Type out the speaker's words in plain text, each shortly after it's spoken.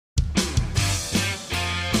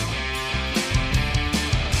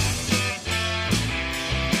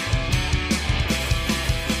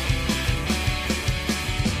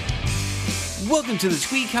Welcome to the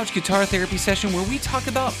Tweed Couch Guitar Therapy Session, where we talk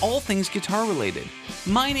about all things guitar related.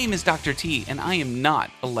 My name is Dr. T, and I am not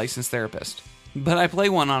a licensed therapist, but I play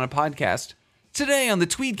one on a podcast. Today on the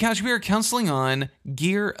Tweed Couch, we are counseling on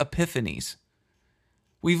gear epiphanies.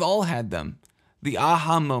 We've all had them. The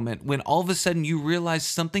aha moment when all of a sudden you realize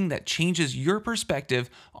something that changes your perspective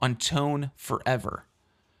on tone forever.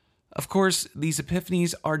 Of course, these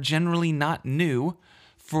epiphanies are generally not new.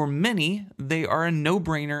 For many, they are a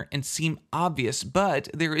no-brainer and seem obvious, but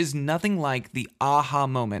there is nothing like the aha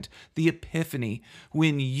moment, the epiphany,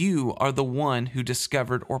 when you are the one who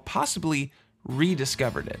discovered or possibly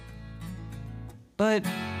rediscovered it. But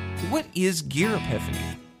what is gear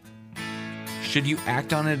epiphany? Should you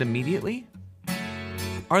act on it immediately?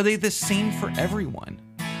 Are they the same for everyone?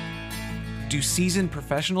 Do seasoned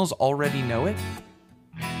professionals already know it?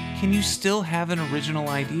 Can you still have an original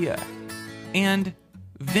idea? And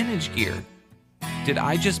vintage gear. Did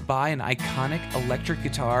I just buy an iconic electric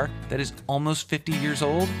guitar that is almost 50 years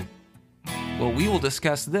old? Well, we will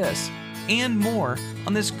discuss this and more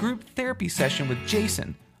on this group therapy session with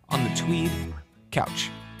Jason on the Tweed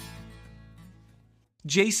Couch.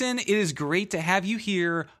 Jason, it is great to have you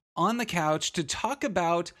here on the couch to talk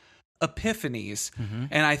about epiphanies.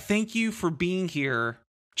 And I thank you for being here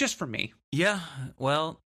just for me. Yeah,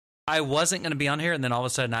 well, I wasn't going to be on here, and then all of a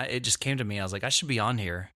sudden it just came to me. I was like, I should be on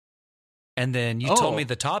here. And then you told me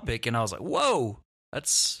the topic, and I was like, whoa,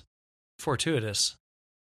 that's fortuitous.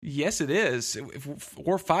 Yes, it is.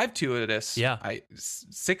 Or five-tuitous. Yeah.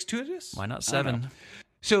 Six-tuitous? Why not seven?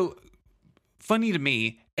 So, funny to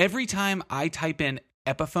me, every time I type in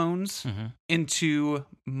Epiphones into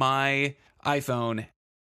my iPhone,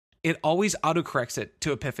 it always autocorrects it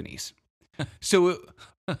to Epiphanies. So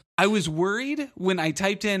I was worried when I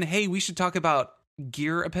typed in, hey, we should talk about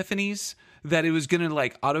gear epiphanies, that it was going to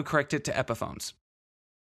like autocorrect it to Epiphones.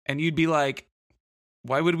 And you'd be like,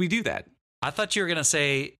 why would we do that? I thought you were going to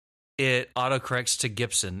say it autocorrects to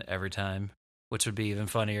Gibson every time, which would be even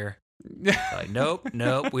funnier. Like, nope,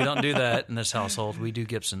 we don't do that in this household. We do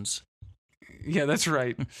Gibsons. Yeah, that's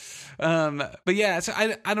right. But yeah, so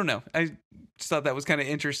I don't know. I just thought that was kind of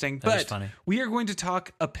interesting. That was but funny. We are going to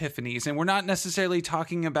talk epiphanies, and we're not necessarily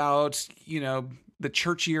talking about, the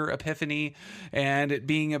churchier epiphany and it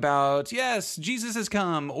being about, yes, Jesus has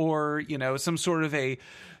come, or, some sort of a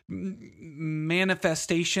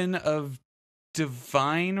manifestation of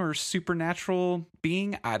divine or supernatural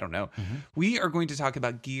being. I don't know. We are going to talk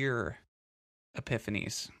about gear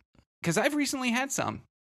epiphanies because I've recently had some.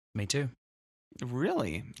 Me too.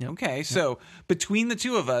 Really? Yep. Okay. Yep. So between the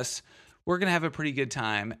two of us, we're going to have a pretty good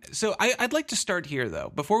time. So I'd like to start here,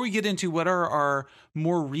 though. Before we get into what are our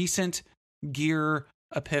more recent gear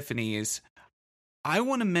epiphanies, I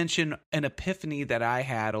want to mention an epiphany that I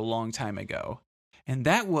had a long time ago. And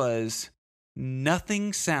that was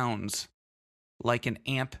nothing sounds like an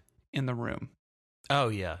amp in the room. Oh,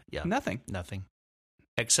 yeah. Nothing.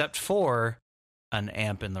 Except for an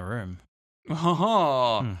amp in the room.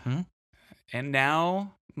 Oh. And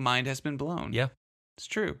now mind has been blown. Yeah. It's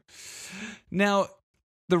true. Now,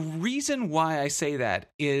 the reason why I say that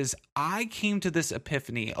is I came to this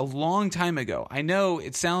epiphany a long time ago. I know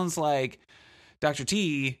it sounds like, Dr.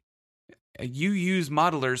 T, you use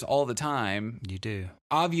modelers all the time. You do.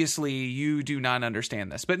 Obviously, you do not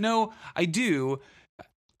understand this. But no, I do.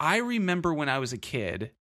 I remember when I was a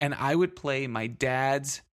kid, and I would play my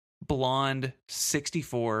dad's blonde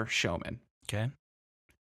 64 Showman. Okay.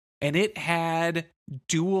 And it had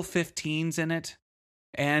dual 15s in it.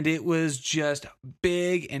 And it was just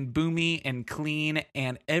big and boomy and clean.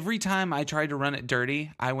 And every time I tried to run it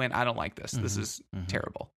dirty, I went, I don't like this. This is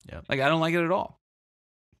terrible. Yep. Like, I don't like it at all.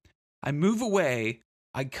 I move away.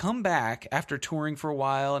 I come back after touring for a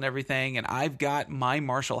while and everything. And I've got my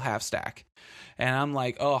Marshall half stack. And I'm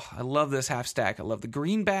like, oh, I love this half stack. I love the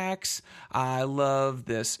greenbacks. I love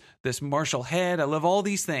this Marshall head. I love all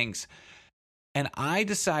these things. And I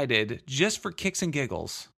decided, just for kicks and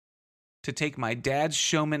giggles, to take my dad's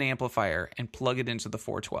Showman amplifier and plug it into the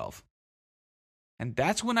 412. And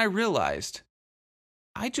that's when I realized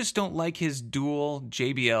I just don't like his dual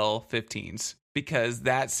JBL 15s because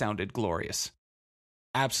that sounded glorious.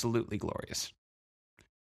 Absolutely glorious.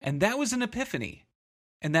 And that was an epiphany.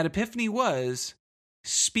 And that epiphany was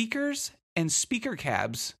speakers and speaker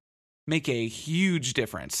cabs make a huge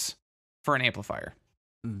difference for an amplifier.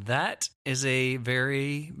 That is a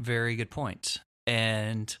very, very good point.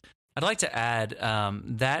 And I'd like to add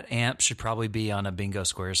that amp should probably be on a bingo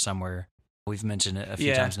square somewhere. We've mentioned it a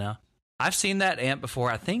few times now. I've seen that amp before.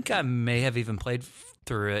 I think I may have even played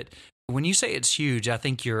through it. When you say it's huge, I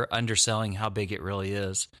think you're underselling how big it really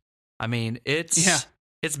is. I mean, it's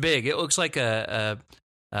It's big. It looks like a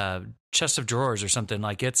chest of drawers or something.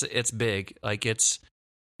 Like it's big. Like it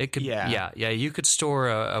could. Yeah. You could store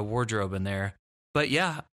a wardrobe in there. But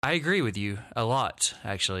yeah, I agree with you a lot,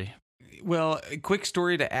 actually. Well, a quick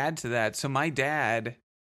story to add to that. So my dad,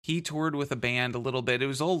 he toured with a band a little bit. It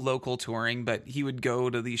was all local touring, but he would go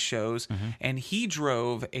to these shows, and he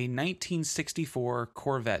drove a 1964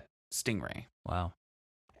 Corvette Stingray. Wow.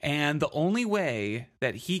 And the only way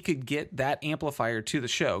that he could get that amplifier to the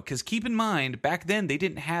show, because keep in mind, back then they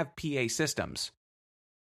didn't have PA systems.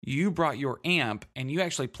 You brought your amp and you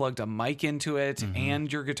actually plugged a mic into it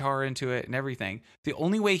and your guitar into it and everything. The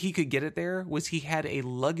only way he could get it there was he had a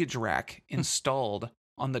luggage rack installed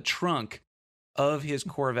on the trunk of his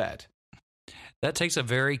Corvette. That takes a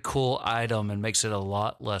very cool item and makes it a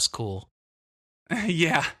lot less cool.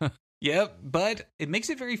 Yeah. Yep, but it makes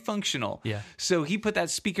it very functional. Yeah. So he put that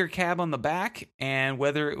speaker cab on the back, and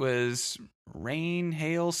whether it was rain,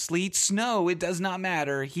 hail, sleet, snow, it does not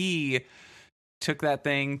matter. He took that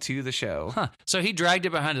thing to the show. Huh. So he dragged it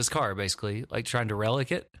behind his car, basically, like trying to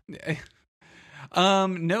relic it?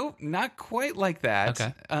 No, not quite like that.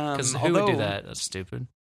 Okay. Because who would do that? That's stupid.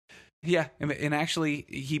 Yeah, and actually,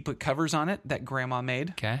 he put covers on it that Grandma made.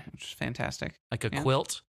 Okay. Which is fantastic. Like a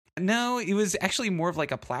quilt? No, it was actually more of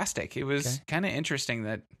like a plastic. It was kind of interesting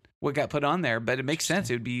that what got put on there, but it makes sense.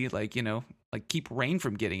 It would be like, like keep rain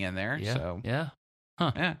from getting in there. Yeah. So. Yeah.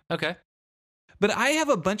 Huh. Yeah. Okay. But I have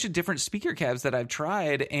a bunch of different speaker cabs that I've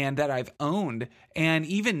tried and that I've owned. And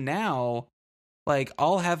even now, like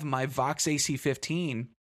I'll have my Vox AC15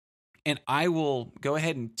 and I will go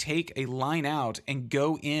ahead and take a line out and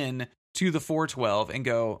go in to the 412 and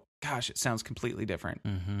go, gosh, it sounds completely different.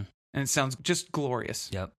 Mm-hmm. And it sounds just glorious.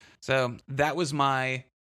 Yep. So that was my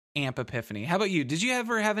amp epiphany. How about you? Did you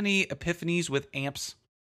ever have any epiphanies with amps?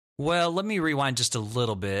 Well, let me rewind just a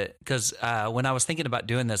little bit because when I was thinking about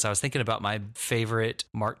doing this, I was thinking about my favorite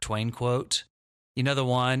Mark Twain quote. You know the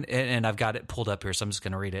one, and I've got it pulled up here, so I'm just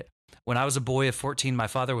going to read it. When I was a boy of 14, my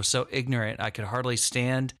father was so ignorant I could hardly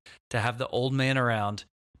stand to have the old man around.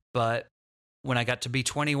 But when I got to be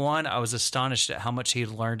 21, I was astonished at how much he had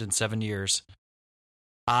learned in 7 years.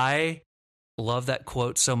 I love that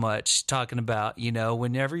quote so much, talking about,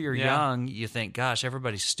 whenever you're young, you think, gosh,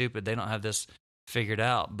 everybody's stupid. They don't have this figured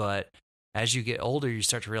out. But as you get older, you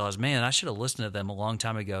start to realize, man, I should have listened to them a long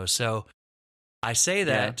time ago. So I say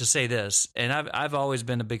that to say this, and I've always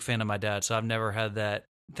been a big fan of my dad, so I've never had that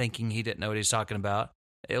thinking he didn't know what he's talking about,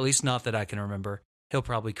 at least not that I can remember. He'll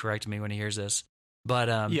probably correct me when he hears this. But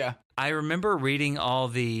I remember reading all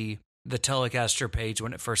the Telecaster page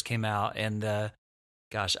when it first came out, and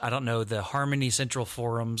I don't know, the Harmony Central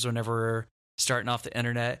forums whenever we're starting off the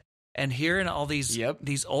internet, and hearing all these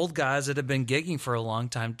old guys that have been gigging for a long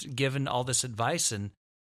time giving all this advice. And,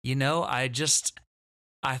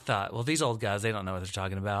 I thought, well, these old guys, they don't know what they're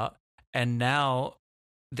talking about. And now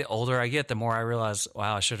the older I get, the more I realize,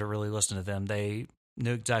 wow, I should have really listened to them. They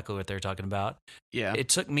knew exactly what they're talking about. Yeah. It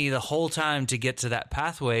took me the whole time to get to that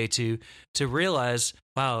pathway to realize,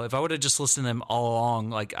 wow, if I would have just listened to them all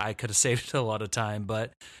along, like I could have saved a lot of time,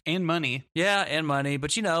 and money. Yeah. And money,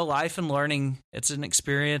 but life and learning, it's an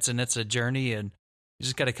experience and it's a journey, and you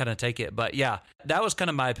just got to kind of take it. But yeah, that was kind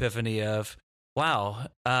of my epiphany of, wow,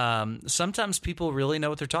 sometimes people really know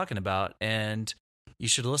what they're talking about and you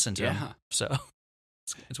should listen to them. So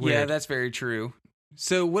it's weird. Yeah, that's very true.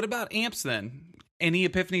 So what about amps then? Any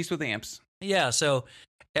epiphanies with amps? Yeah, so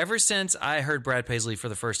ever since I heard Brad Paisley for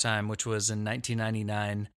the first time, which was in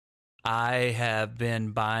 1999, I have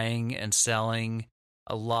been buying and selling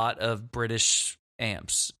a lot of British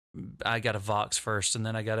amps. I got a Vox first, and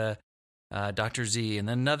then I got a Dr. Z, and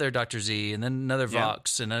then another Dr. Z, and then another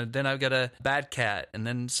Vox, and then I've got a Bad Cat, and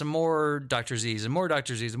then some more Dr. Zs, and more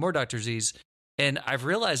Dr. Zs, and more Dr. Zs. And I've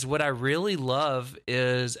realized what I really love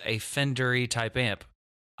is a Fender-y type amp.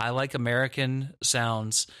 I like American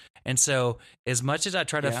sounds. And so as much as I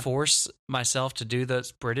try to force myself to do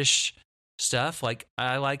those British stuff, like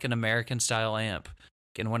I like an American style amp.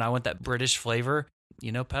 And when I want that British flavor,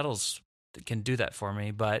 pedals can do that for me.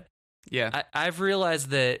 But I've realized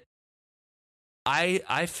that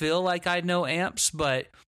I feel like I know amps, but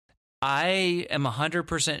I am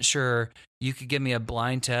 100% sure you could give me a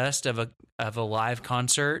blind test of a live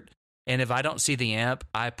concert, and if I don't see the amp,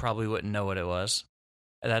 I probably wouldn't know what it was.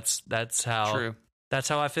 That's how True. That's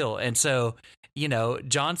how I feel. And so,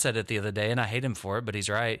 John said it the other day, and I hate him for it, but he's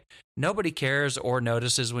right. Nobody cares or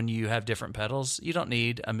notices when you have different pedals. You don't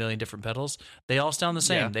need a million different pedals. They all sound the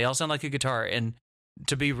same. Yeah. They all sound like a guitar. And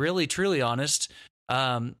to be really, truly honest,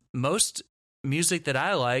 most music that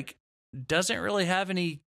I like doesn't really have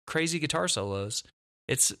any crazy guitar solos.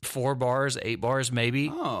 It's 4 bars, 8 bars maybe.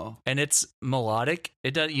 Oh. And it's melodic.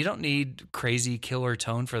 You don't need crazy killer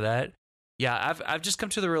tone for that. Yeah, I've just come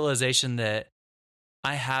to the realization that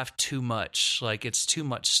I have too much. Like, it's too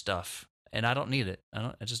much stuff, and I don't need it.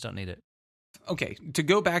 I just don't need it. Okay, to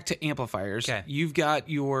go back to amplifiers, Okay. You've got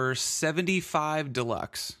your 75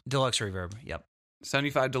 Deluxe. Deluxe reverb. Yep.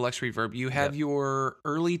 75 Deluxe reverb. You have your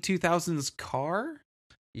early 2000s car?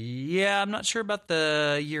 Yeah, I'm not sure about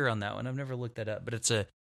the year on that one. I've never looked that up, but it's a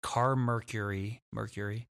Car Mercury.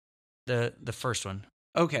 The first one.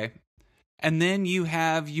 Okay. And then you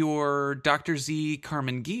have your Dr. Z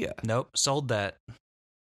Carmen Gia. Nope, sold that.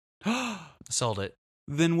 Sold it.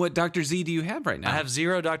 Then what Dr. Z do you have right now? I have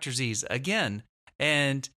 0 Dr. Z's again,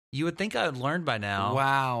 and you would think I'd learned by now.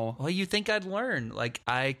 Wow. Well, you think I'd learn. Like,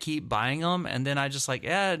 I keep buying them, and then I just like,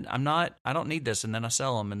 I don't need this, and then I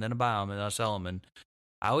sell them, and then I buy them, and I sell them, and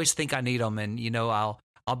I always think I need them, and I'll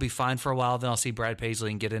be fine for a while, then I'll see Brad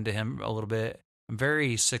Paisley and get into him a little bit. I'm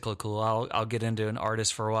very cyclical. I'll get into an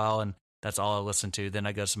artist for a while, and that's all I listen to. Then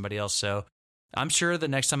I go to somebody else. So I'm sure the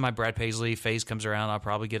next time my Brad Paisley phase comes around, I'll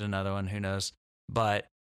probably get another one. Who knows? But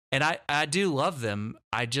and I do love them.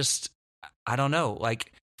 I don't know.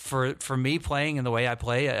 Like for me playing and the way I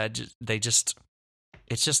play,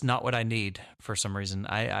 it's just not what I need for some reason.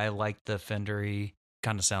 I like the Fendery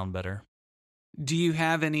kind of sound better. Do you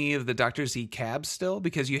have any of the Dr. Z cabs still?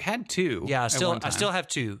 Because you had 2. Yeah, I still have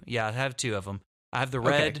 2. Yeah, I have 2 of them. I have the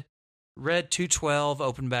red 212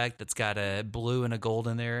 open back that's got a blue and a gold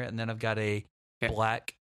in there, and then I've got a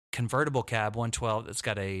black convertible cab 112 that's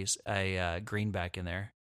got a green back in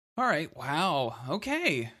there. All right. Wow.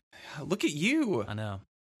 Okay. Look at you. I know.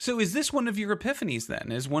 So is this one of your epiphanies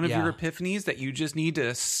then? Is one of your epiphanies that you just need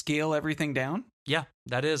to scale everything down? Yeah,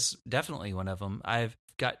 that is definitely one of them. I've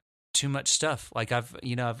got too much stuff. Like I've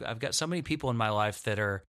got so many people in my life that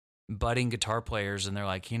are budding guitar players, and they're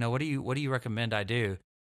like, what do you recommend I do?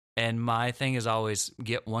 And my thing is always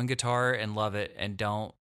get one guitar and love it, and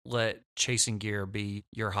don't let chasing gear be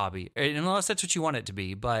your hobby, unless that's what you want it to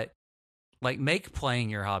be. But like, make playing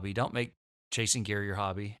your hobby. Don't make chasing gear your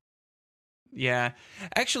hobby. Yeah.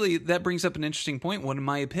 Actually, that brings up an interesting point. One of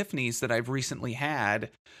my epiphanies that I've recently had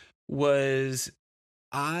was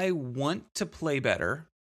I want to play better.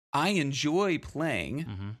 I enjoy playing.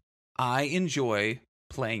 Mm-hmm. I enjoy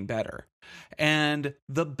playing better. And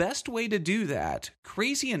the best way to do that,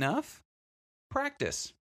 crazy enough,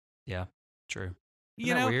 practice. Yeah, true.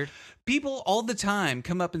 Isn't that weird? People all the time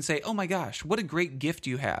come up and say, "Oh my gosh, what a great gift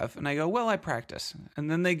you have." And I go, "Well, I practice." And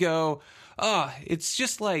then they go, "Oh,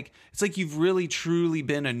 it's like you've really truly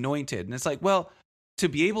been anointed." And it's like, "Well, to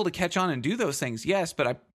be able to catch on and do those things, yes,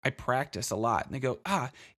 but I practice a lot." And they go,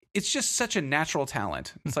 "It's just such a natural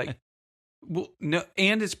talent." It's like, well, no,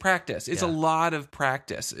 and it's practice. It's a lot of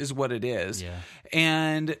practice is what it is. Yeah.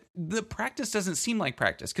 And the practice doesn't seem like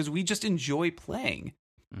practice because we just enjoy playing.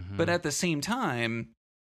 Mm-hmm. But at the same time,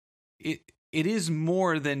 it is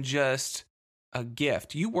more than just a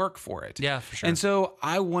gift. You work for it. Yeah, for sure. And so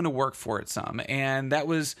I want to work for it some. And that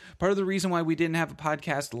was part of the reason why we didn't have a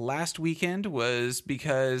podcast last weekend, was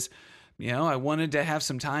because, I wanted to have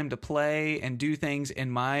some time to play and do things. And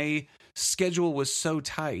my schedule was so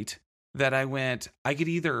tight that I could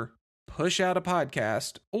either push out a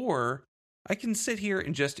podcast or I can sit here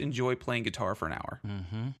and just enjoy playing guitar for an hour.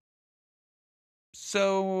 Mm-hmm.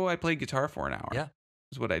 So I played guitar for an hour. Yeah.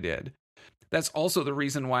 Is what I did. That's also the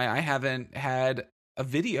reason why I haven't had a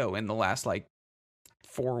video in the last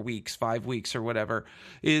 4 weeks, 5 weeks or whatever,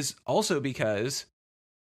 is also because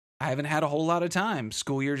I haven't had a whole lot of time.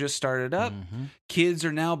 School year just started up. Mm-hmm. Kids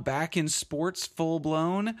are now back in sports full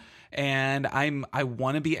blown, and I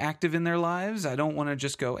want to be active in their lives. I don't want to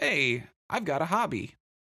just go, "Hey, I've got a hobby.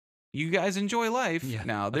 You guys enjoy life." Yeah,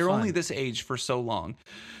 now, they're only this age for so long.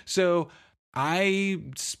 So I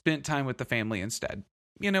spent time with the family instead.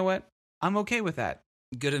 You know what? I'm okay with that.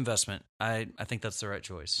 Good investment. I think that's the right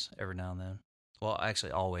choice every now and then. Well,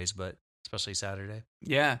 actually always, but especially Saturday.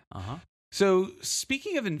 Yeah. Uh-huh. So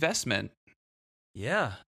speaking of investment,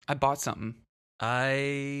 yeah, I bought something.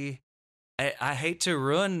 I hate to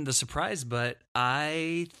ruin the surprise, but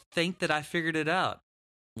I think that I figured it out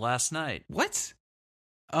last night. What?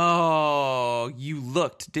 Oh, you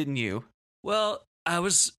looked, didn't you? Well, I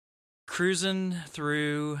was cruising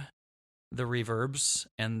through the Reverbs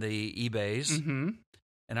and the eBays, mm-hmm.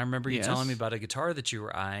 and I remember you telling me about a guitar that you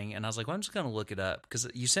were eyeing, and I was like, well, I'm just going to look it up, because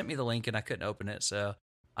you sent me the link and I couldn't open it, so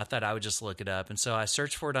I thought I would just look it up. And so I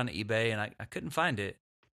searched for it on eBay, and I couldn't find it.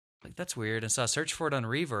 Like, that's weird. And so I searched for it on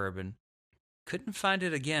Reverb and couldn't find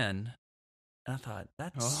it again. And I thought,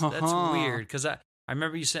 that's weird, because I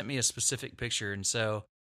remember you sent me a specific picture, and so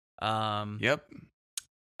yep.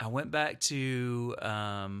 I went back to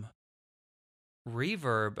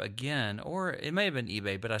Reverb again, or it may have been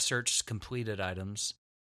eBay, but I searched completed items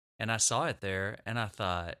and I saw it there and I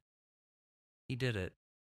thought, he did it.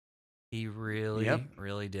 He really,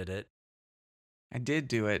 really did it. I did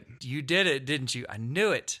do it. You did it, didn't you? I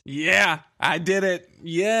knew it. Yeah, I did it.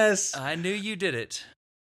 Yes. I knew you did it.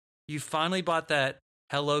 You finally bought that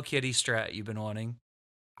Hello Kitty Strat you've been wanting.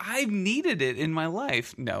 I've needed it in my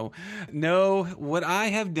life. No, what I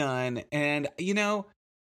have done, and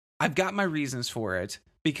I've got my reasons for it,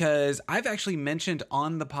 because I've actually mentioned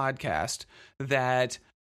on the podcast that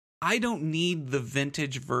I don't need the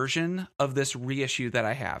vintage version of this reissue that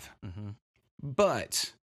I have. Mm-hmm.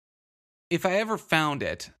 But if I ever found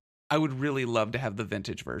it, I would really love to have the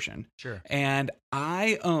vintage version. Sure. And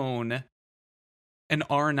I own an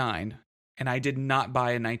R9, and I did not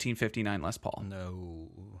buy a 1959 Les Paul. No.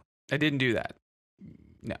 I didn't do that.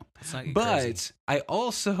 No. That's not but crazy. I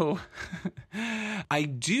also, I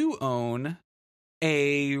do own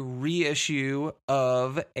a reissue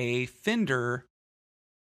of a Fender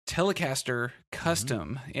Telecaster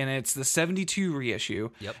Custom, and it's the 72 reissue.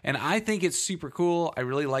 Yep. And I think it's super cool. I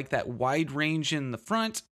really like that wide range in the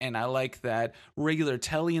front, and I like that regular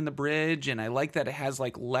telly in the bridge, and I like that it has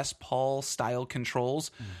like Les Paul style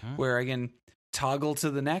controls where I can toggle to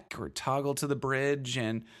the neck or toggle to the bridge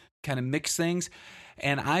and kind of mix things.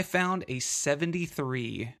 And I found a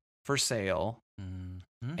 73 for sale.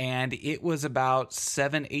 And it was about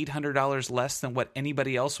 $700-800 less than what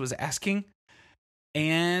anybody else was asking.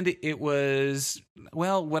 And it was,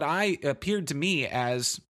 well, what I appeared to me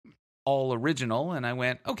as all original. And I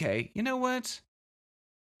went, okay, you know what?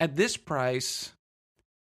 At this price,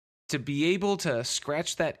 to be able to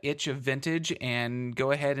scratch that itch of vintage and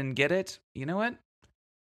go ahead and get it, you know what?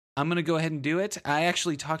 I'm going to go ahead and do it. I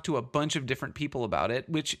actually talked to a bunch of different people about it,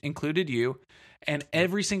 which included you. And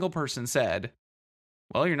every single person said,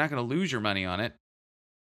 well, you're not going to lose your money on it.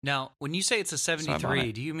 Now, when you say it's a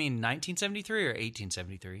 73, do you mean 1973 or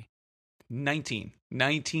 1873?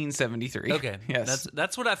 1973. Okay. Yes.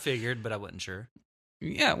 That's what I figured, but I wasn't sure.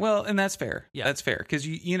 Yeah, well, and that's fair. Yeah. That's fair. Because,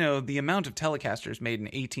 you know, the amount of Telecasters made in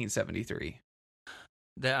 1873.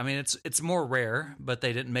 I mean, it's more rare, but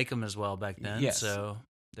they didn't make them as well back then. Yes. So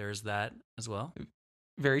there's that as well.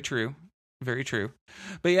 Very true. Very true.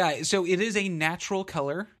 But yeah, so it is a natural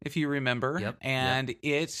color, if you remember. Yep. And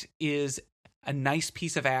it is a nice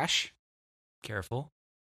piece of ash. Careful.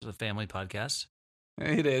 It's a family podcast.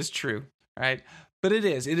 It is true. Right. But it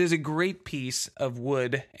is a great piece of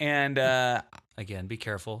wood. And again, be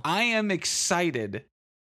careful. I am excited.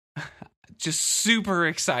 Just super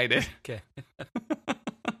excited. Okay.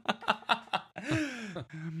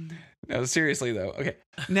 No, seriously though. Okay.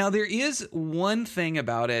 Now there is one thing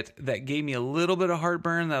about it that gave me a little bit of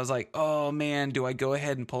heartburn that I was like, oh man, do I go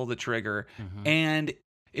ahead and pull the trigger? And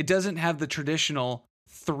it doesn't have the traditional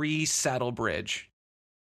 3 saddle bridge.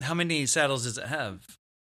 How many saddles does it have?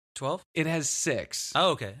 12? It has 6.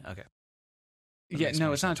 Oh, okay. Okay. Yeah,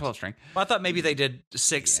 no, it's not a 12 string. Well, I thought maybe they did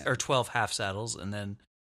 6 or 12 half saddles and then,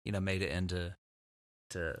 made it into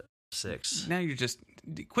 6. Now you're just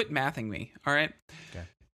quit mathing me. All right. Okay.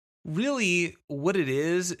 Really, what it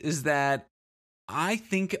is that I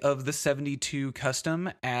think of the 72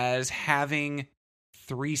 Custom as having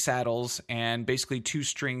 3 saddles and basically 2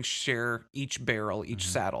 strings share each barrel, each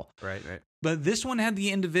saddle. Right. But this one had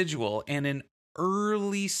the individual, and in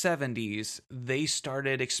early 70s, they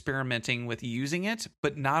started experimenting with using it,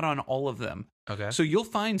 but not on all of them. Okay. So you'll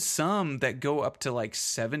find some that go up to like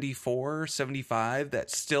 74, 75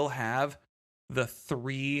 that still have the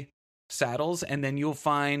 3 saddles, and then you'll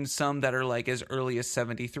find some that are like as early as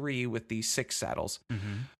 73 with the 6 saddles.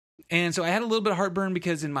 And so I had a little bit of heartburn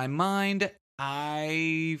because in my mind,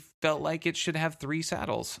 I felt like it should have 3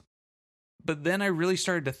 saddles. But then I really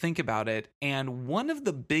started to think about it, and one of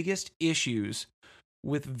the biggest issues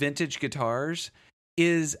with vintage guitars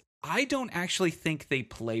is I don't actually think they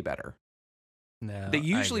play better. No, they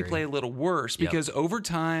usually play a little worse because over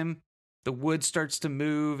time, the wood starts to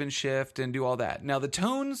move and shift and do all that. Now, the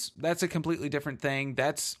tones, that's a completely different thing.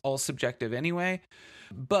 That's all subjective anyway.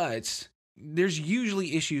 But there's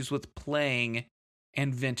usually issues with playing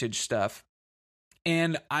and vintage stuff.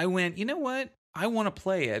 And I went, you know what? I want to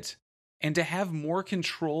play it. And to have more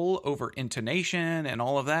control over intonation and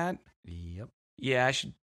all of that. Yep. Yeah,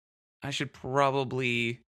 I should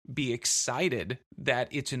probably be excited that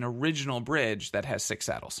it's an original bridge that has 6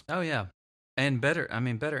 saddles. Oh, yeah. And better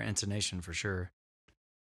intonation for sure.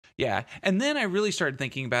 Yeah. And then I really started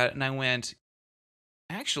thinking about it and I went,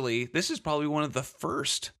 actually, this is probably one of the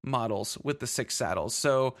first models with the 6 saddles.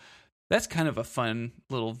 So that's kind of a fun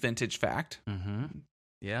little vintage fact.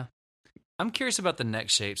 Yeah. I'm curious about the neck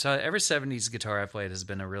shape. So every 70s guitar I played has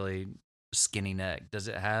been a really skinny neck. Does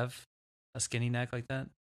it have a skinny neck like that?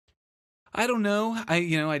 I don't know. I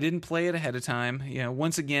didn't play it ahead of time.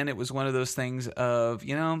 Once again, it was one of those things of,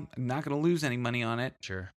 I'm not going to lose any money on it.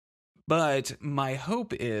 Sure. But my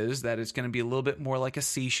hope is that it's going to be a little bit more like a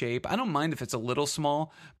C shape. I don't mind if it's a little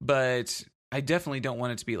small, but I definitely don't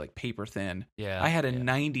want it to be like paper thin. Yeah. I had a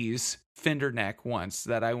 90s Fender neck once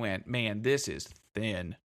that I went, man, this is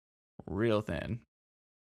thin. Real thin.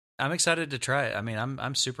 I'm excited to try it. I mean,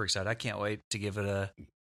 I'm super excited. I can't wait to give it a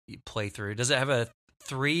playthrough. Does it have a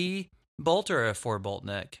 3-bolt or a 4-bolt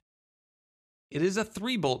neck? It is a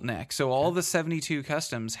 3-bolt neck. So all the 72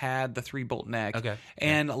 customs had the 3-bolt neck. Okay.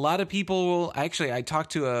 And a lot of people, actually, I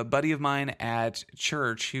talked to a buddy of mine at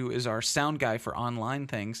church who is our sound guy for online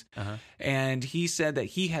things. Uh-huh. And he said that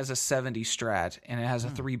he has a 70 Strat and it has a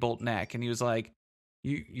 3-bolt neck. And he was like,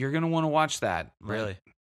 you're going to want to watch that. Really?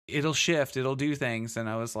 Like, it'll shift, it'll do things. And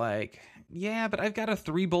I was like, yeah, but I've got a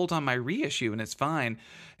 3-bolt on my reissue and it's fine.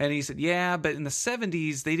 And he said, yeah, but in the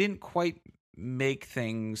 70s, they didn't quite make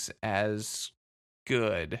things as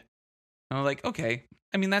good. And I was like, okay,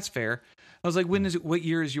 I mean, that's fair. I was like, what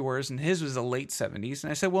year is yours? And his was the late 70s.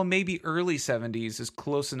 And I said, well, maybe early 70s is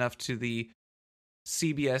close enough to the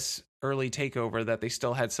CBS early takeover that they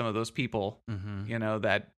still had some of those people,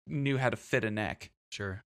 that knew how to fit a neck.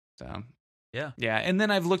 Sure. So yeah. And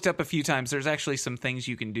then I've looked up a few times. There's actually some things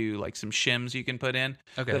you can do, like some shims you can put in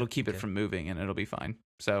that'll keep it from moving, and it'll be fine.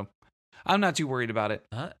 So I'm not too worried about it.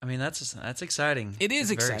 I mean, that's exciting. It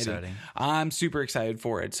is Very exciting. I'm super excited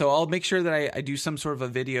for it. So I'll make sure that I do some sort of a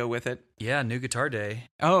video with it. Yeah, new guitar day.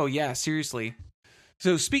 Oh, yeah, seriously.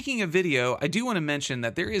 So speaking of video, I do want to mention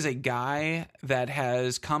that there is a guy that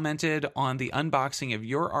has commented on the unboxing of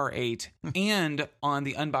your R8 and on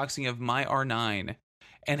the unboxing of my R9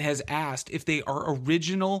 and has asked if they are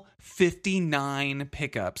original 59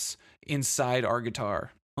 pickups inside our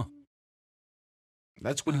guitar.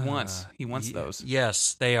 That's what he wants. He wants those.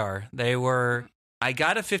 Yes, they are. They were. I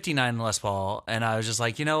got a 59 Les Paul, and I was just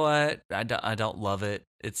like, you know what? I don't love it.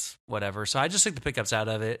 It's whatever. So I just took the pickups out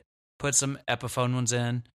of it, put some Epiphone ones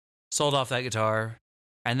in, sold off that guitar,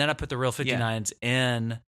 and then I put the real 59s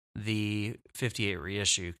in the 58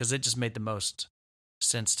 reissue because it just made the most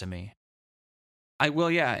sense to me.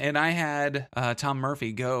 And I had Tom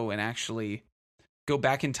Murphy go and actually go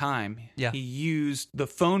back in time. Yeah. He used the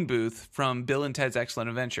phone booth from Bill and Ted's Excellent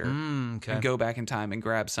Adventure and go back in time and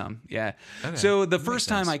grab some. Yeah. Okay. So the first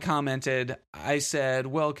time I commented, I said,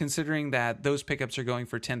 well, considering that those pickups are going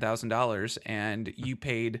for $10,000 and you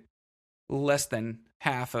paid less than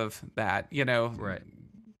half of that, right,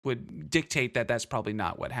 would dictate that that's probably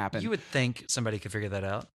not what happened. You would think somebody could figure that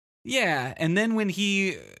out. Yeah. And then when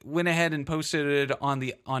he went ahead and posted it on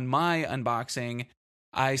my unboxing,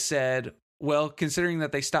 I said, well, considering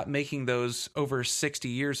that they stopped making those over 60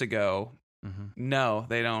 years ago, no,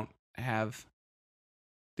 they don't have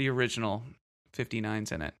the original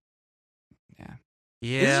 59s in it. Yeah.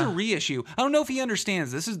 This is a reissue. I don't know if he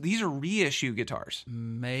understands. These are reissue guitars.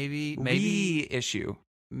 Maybe reissue.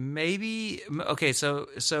 Maybe. Okay, so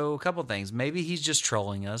a couple things. Maybe he's just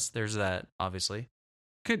trolling us. There's that, obviously.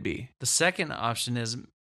 Could be. The second option is,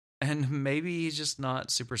 and maybe he's just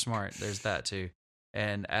not super smart. There's that too.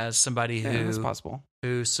 And as somebody that's possible,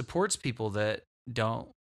 who supports people that don't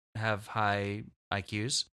have high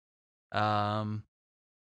IQs, I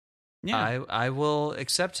will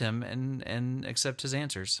accept him and accept his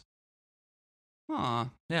answers. Aw.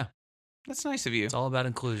 Yeah. That's nice of you. It's all about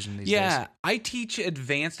inclusion these days. Yeah, I teach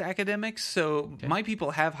advanced academics, so my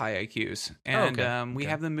people have high IQs, and we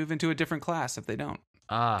have them move into a different class if they don't.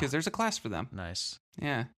 Because there's a class for them. Nice.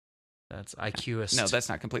 Yeah. That's IQist. No, that's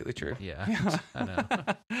not completely true. Yeah, I know.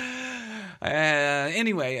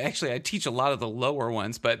 Anyway, actually, I teach a lot of the lower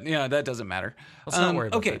ones, but that doesn't matter. Let's not worry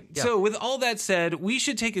about that. So with all that said, we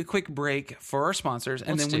should take a quick break for our sponsors,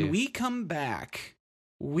 and then when we come back,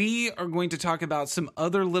 we are going to talk about some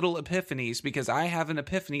other little epiphanies, because I have an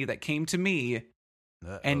epiphany that came to me,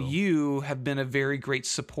 and you have been a very great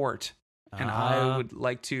support. And I would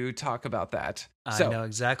like to talk about that. I know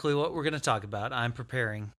exactly what we're going to talk about. I'm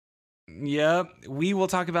preparing. Yep, we will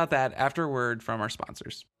talk about that after a word from our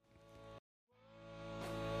sponsors.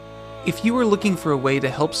 If you are looking for a way to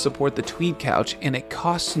help support the Tweed Couch and it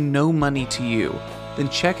costs no money to you, then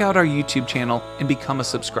check out our YouTube channel and become a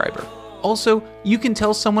subscriber. Also, you can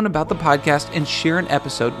tell someone about the podcast and share an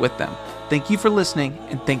episode with them. Thank you for listening,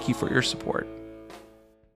 and thank you for your support.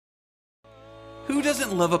 Who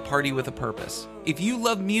doesn't love a party with a purpose? If you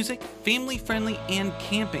love music, family-friendly, and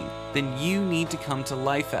camping, then you need to come to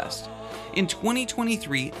Life Fest. In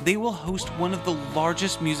 2023, they will host one of the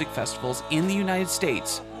largest music festivals in the United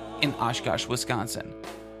States in Oshkosh, Wisconsin.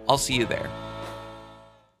 I'll see you there.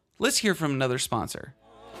 Let's hear from another sponsor.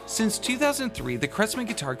 Since 2003, the Kretzmann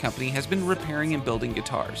Guitar Company has been repairing and building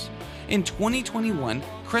guitars. In 2021,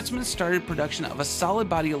 Kretzmann started production of a solid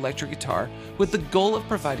body electric guitar with the goal of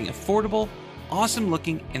providing affordable, awesome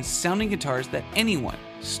looking, and sounding guitars that anyone,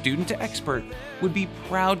 student to expert, would be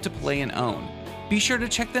proud to play and own. Be sure to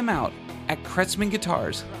check them out at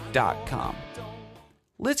KretzmannGuitars.com.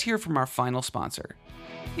 Let's hear from our final sponsor.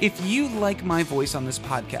 If you like my voice on this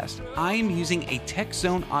podcast, I am using a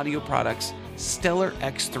TechZone Audio Products Stellar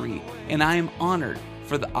X3, and I am honored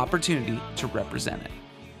for the opportunity to represent it.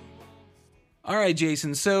 All right,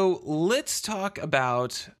 Jason, so let's talk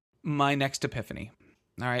about my next epiphany.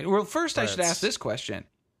 All right, well, first I should ask this question.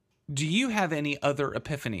 Do you have any other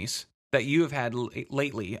epiphanies that you have had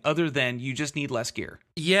lately other than you just need less gear?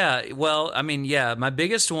 Yeah, well, I mean, yeah, my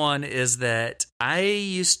biggest one is that I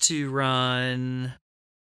used to run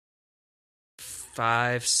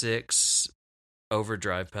 5-6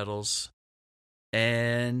 overdrive pedals,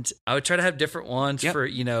 and I would try to have different ones for,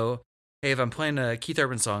 you know, hey, if I'm playing a Keith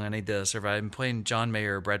Urban song, I need this, or if I'm playing John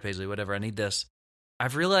Mayer or Brad Paisley, whatever, I need this.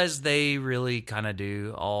 I've realized they really kind of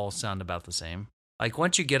do all sound about the same. Like,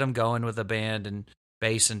 once you get them going with a band and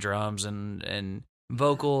bass and drums and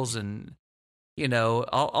vocals and, you know,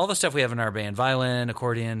 all the stuff we have in our band, violin,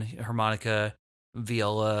 accordion, harmonica,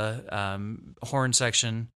 viola, horn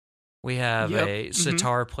section. We have a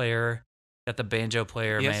sitar player, got the banjo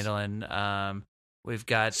player, mandolin. We've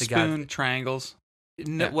got the spoon, guy triangles.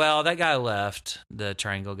 Well, that guy left, the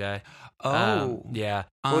triangle guy. Oh, yeah.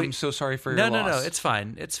 I'm so sorry for your loss. No, it's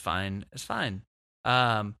fine. It's fine.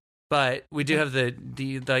 But we do have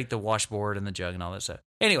the washboard and the jug and all that stuff.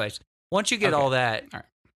 Anyways, once you get all that,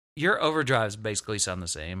 your overdrives basically sound the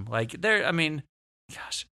same. Like, I mean,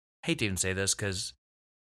 gosh, I hate to even say this because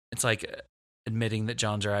it's like admitting that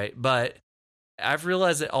John's right, but I've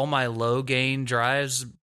realized that all my low gain drives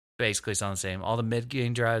basically sound the same. All the mid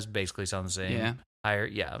gain drives basically sound the same. Yeah. Higher,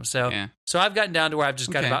 yeah. So I've gotten down to where I've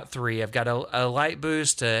just got about 3. I've got a light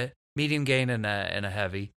boost, a medium gain, and a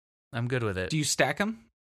heavy. I'm good with it. Do you stack them?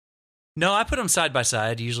 No, I put them side by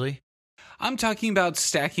side usually. I'm talking about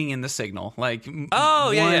stacking in the signal, like one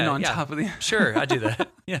on top of the other. Sure, I do that.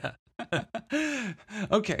 Yeah.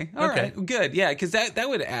 Okay. All right. Good. Yeah, because that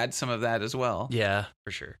would add some of that as well. Yeah,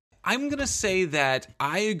 for sure. I'm going to say that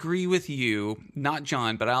I agree with you, not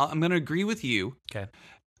John, but I'm going to agree with you. Okay.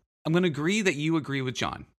 I'm going to agree that you agree with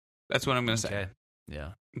John. That's what I'm going to say. Okay. Yeah.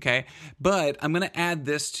 Okay. But I'm going to add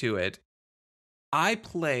this to it. I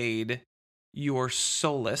played your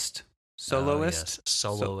soloist. Soloist.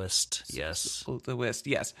 Yes. Soloist.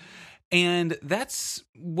 Yes. And that's,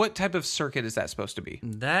 what type of circuit is that supposed to be?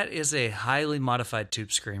 That is a highly modified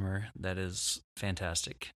tube screamer. That is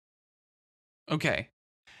fantastic. Okay.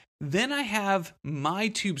 Then I have my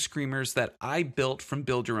tube screamers that I built from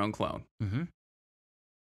Build Your Own Clone. Mm-hmm.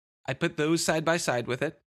 I put those side by side with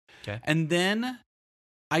it. Okay. And then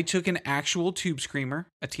I took an actual tube screamer,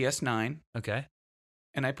 a TS9. Okay.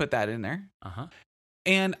 And I put that in there. Uh-huh.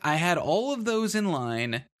 And I had all of those in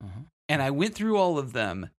line. Uh-huh. And I went through all of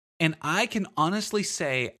them. And I can honestly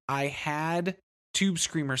say I had tube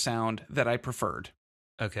screamer sound that I preferred.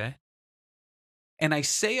 Okay. And I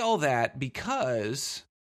say all that because,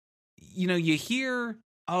 you know, you hear,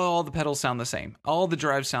 all the pedals sound the same. All the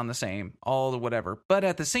drives sound the same. All the whatever. But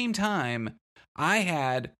at the same time, I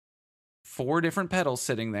had 4 different pedals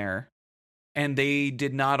sitting there, and they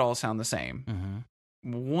did not all sound the same. Mm-hmm.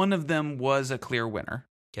 One of them was a clear winner.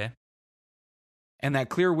 Okay. And that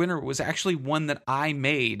clear winner was actually one that I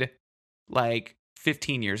made like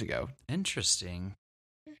 15 years ago. Interesting.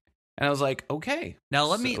 And I was like, okay. Now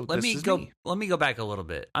let me go back a little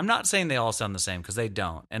bit. I'm not saying they all sound the same because they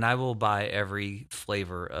don't, and I will buy every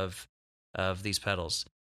flavor of these pedals.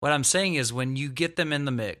 What I'm saying is when you get them in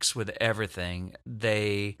the mix with everything,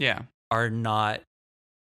 they are not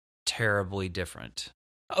terribly different.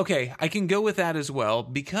 Okay, I can go with that as well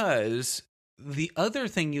because the other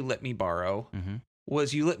thing you let me borrow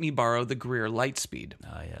was you let me borrow the Greer Lightspeed.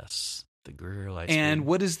 Ah, yes. The Greer Lightspeed. And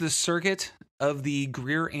what is the circuit of the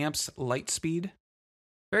Greer amps Lightspeed?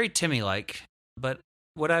 Very Timmy-like, but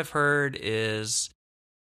what I've heard is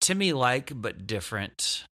Timmy-like but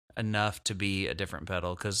different enough to be a different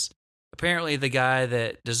pedal, because apparently the guy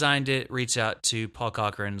that designed it reached out to Paul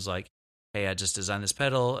Cochran and was like, hey, I just designed this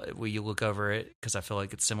pedal. Will you look over it? Because I feel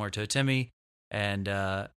like it's similar to a Timmy. And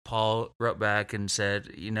Paul wrote back and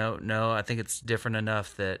said, no, I think it's different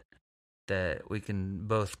enough that we can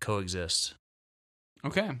both coexist.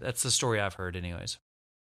 Okay. That's the story I've heard anyways.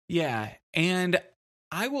 Yeah. And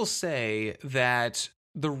I will say that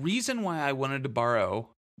the reason why I wanted to borrow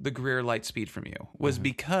the Greer Lightspeed from you was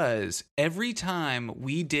because every time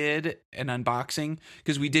we did an unboxing,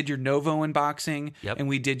 because we did your Novo unboxing and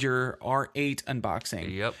we did your R8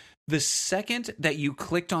 unboxing. Yep. The second that you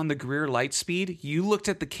clicked on the Greer Lightspeed, you looked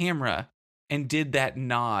at the camera and did that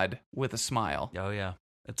nod with a smile. Oh yeah,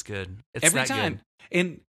 it's good. It's every that time. Good.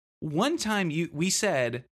 And one time we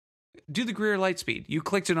said, do the Greer Lightspeed. You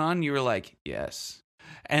clicked it on and you were like, yes.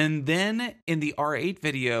 And then in the R8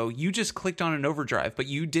 video, you just clicked on an overdrive, but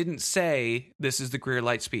you didn't say this is the Greer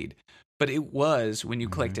Lightspeed. But it was when you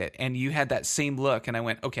clicked it, and you had that same look, and I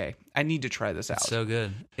went, okay, I need to try this out. It's so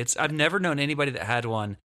good. I've never known anybody that had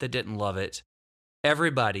one that didn't love it.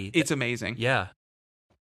 Everybody. It's amazing. Yeah.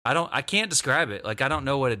 I can't describe it. Like, I don't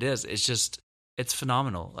know what it is. It's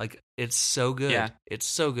phenomenal. Like, it's so good. Yeah. It's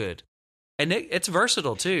so good. And it's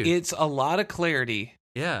versatile too. It's a lot of clarity.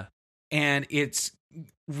 Yeah. And it's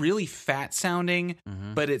really fat sounding,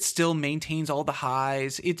 but it still maintains all the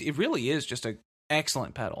highs. It really is just an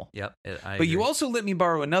excellent pedal. Yep. But agree. you also let me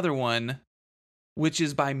borrow another one, which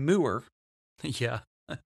is by Mooer. Yeah.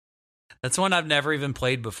 That's one I've never even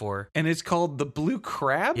played before. And it's called the Blue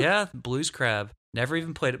Crab? Yeah, Blues Crab. Never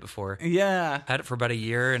even played it before. Yeah. Had it for about a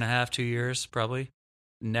year and a half, 2 years, probably.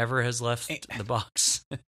 Never has left the box.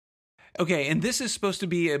 Okay, and this is supposed to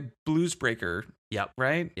be a blues breaker. Yep.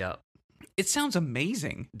 Right? Yep. It sounds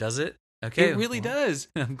amazing. Does it? Okay. It really does.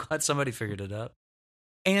 I'm glad somebody figured it out.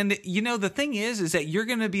 And the thing is that you're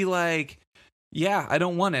going to be like, yeah, I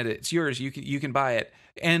don't want it. It's yours. You can buy it.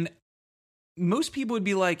 And most people would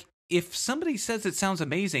be like, if somebody says it sounds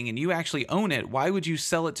amazing and you actually own it, why would you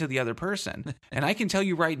sell it to the other person? And I can tell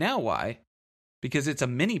you right now why. Because it's a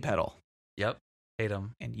mini pedal. Yep. Hate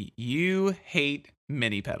them. And you hate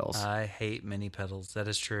mini pedals. I hate mini pedals. That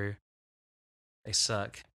is true. They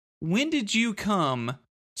suck. When did you come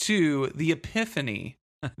to the epiphany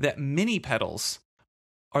that mini pedals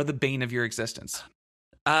are the bane of your existence?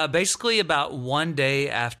 Basically about one day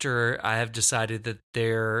after I have decided that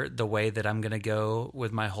they're the way that I'm going to go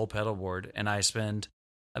with my whole pedal board. And I spend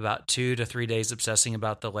about 2 to 3 days obsessing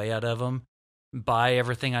about the layout of them, buy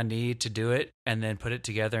everything I need to do it, and then put it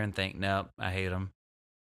together and think, nope, I hate them.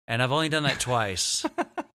 And I've only done that twice.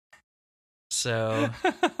 So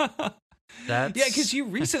that's... Yeah, because you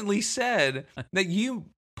recently said that you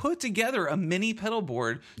put together a mini pedal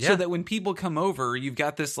board so that when people come over, you've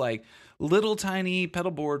got this like little tiny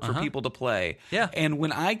pedal board for people to play. Yeah. And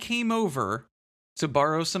when I came over to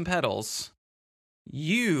borrow some pedals,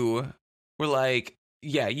 you were like,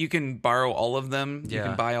 yeah, you can borrow all of them. You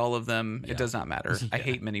can buy all of them. Yeah. It does not matter. I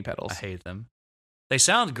hate mini pedals. I hate them. They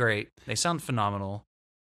sound great. They sound phenomenal.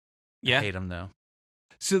 Yeah. I hate them though.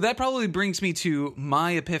 So that probably brings me to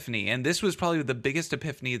my epiphany. And this was probably the biggest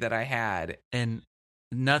epiphany that I had. And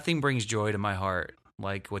nothing brings joy to my heart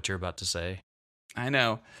like what you're about to say. I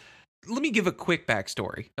know. Let me give a quick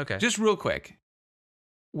backstory. Okay. Just real quick.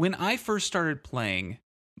 When I first started playing,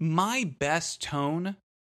 my best tone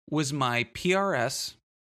was my PRS,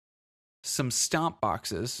 some stomp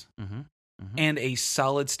boxes, and a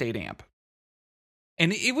solid state amp.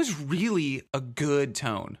 And it was really a good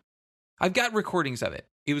tone. I've got recordings of it.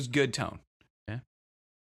 It was good tone. Okay.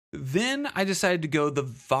 Then I decided to go the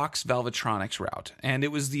Vox Velvetronics route. And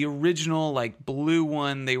it was the original, like, blue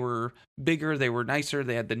one. They were bigger. They were nicer.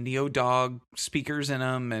 They had the Neo Dog speakers in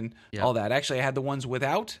them and all that. Actually, I had the ones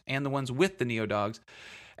without and the ones with the Neo Dogs.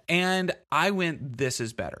 And I went, this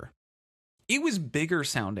is better. It was bigger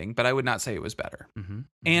sounding, but I would not say it was better.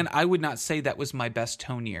 And I would not say that was my best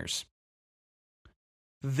tone years.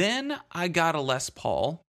 Then I got a Les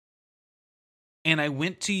Paul. And I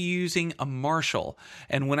went to using a Marshall.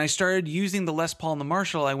 And when I started using the Les Paul and the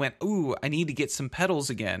Marshall, I went, ooh, I need to get some pedals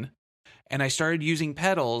again. And I started using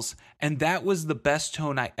pedals. And that was the best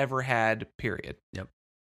tone I ever had, period. Yep.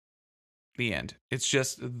 The end. It's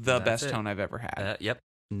just the best tone I've ever had. Yep.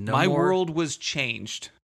 My world was changed.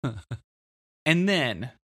 And then...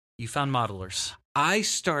 You found modelers. I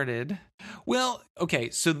started... Well, okay.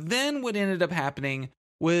 So then what ended up happening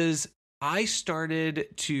was I started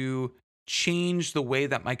to... change the way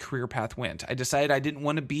that my career path went. I decided I didn't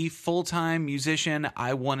want to be full-time musician.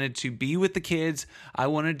 I wanted to be with the kids. I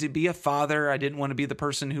wanted to be a father. I didn't want to be the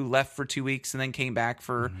person who left for 2 weeks and then came back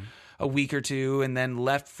for a week or two and then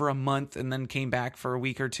left for a month and then came back for a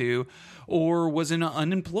week or two, or was an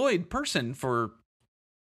unemployed person for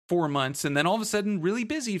 4 months and then all of a sudden really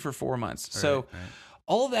busy for 4 months. So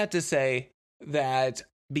all that to say that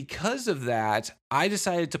because of that, I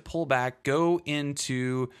decided to pull back, go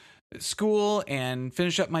into school and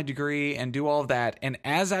finish up my degree and do all of that. And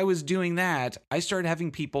as I was doing that, I started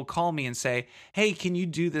having people call me and say, hey, can you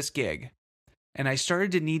do this gig? And I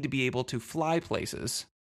started to need to be able to fly places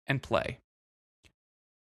and play.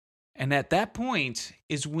 And at that point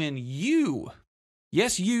is when you,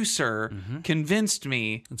 yes, you, sir, convinced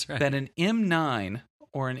me that an M9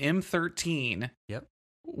 or an M13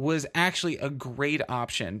 was actually a great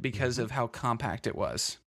option because of how compact it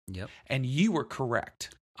was. Yep. And you were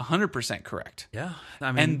correct. 100% correct. Yeah.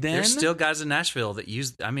 I mean, and then, there's still guys in Nashville that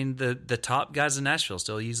use, I mean, the top guys in Nashville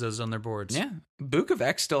still use those on their boards. Yeah.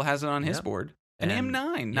 Bukovac still has it on his board. An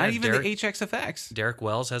M9, not even the HXFX. Derek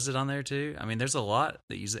Wells has it on there too. I mean, there's a lot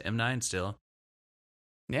that use the M9 still.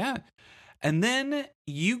 Yeah. And then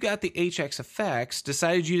you got the HXFX,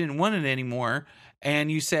 decided you didn't want it anymore,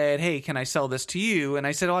 and you said, hey, can I sell this to you? And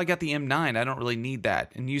I said, oh, I got the M9. I don't really need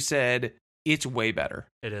that. And you said, it's way better.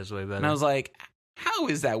 It is way better. And I was like, how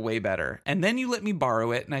is that way better? And then you let me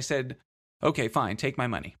borrow it, and I said, okay, fine, take my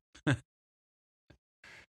money.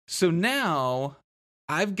 So now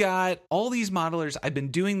I've got all these modelers. I've been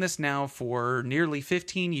doing this now for nearly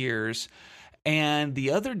 15 years. And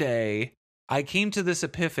the other day, I came to this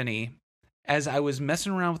epiphany as I was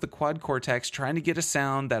messing around with the Quad Cortex, trying to get a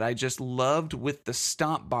sound that I just loved with the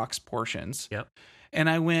stomp box portions. Yep. And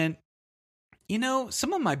I went, you know,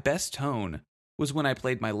 some of my best tone was when I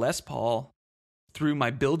played my Les Paul through my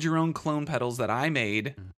build your own clone pedals that I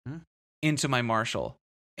made into my Marshall.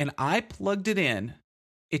 And I plugged it in.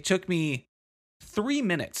 It took me 3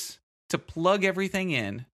 minutes to plug everything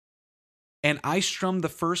in. And I strummed the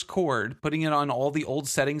first chord, putting it on all the old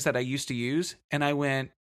settings that I used to use. And I went,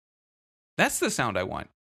 that's the sound I want.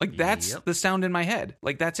 Like, that's the sound in my head.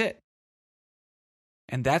 Like, that's it.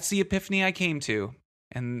 And that's the epiphany I came to.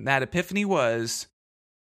 And that epiphany was,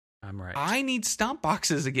 I'm right. I need stomp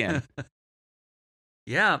boxes again.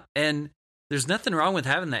 Yeah. And there's nothing wrong with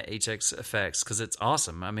having that HXFX because it's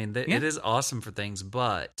awesome. I mean, it is awesome for things.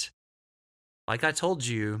 But like I told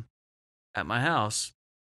you at my house,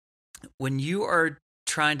 when you are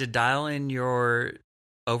trying to dial in your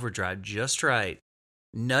overdrive just right,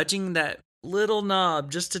 nudging that little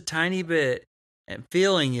knob just a tiny bit and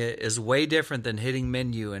feeling it is way different than hitting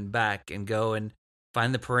menu and back and go and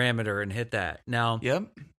find the parameter and hit that. Now,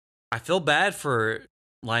 I feel bad for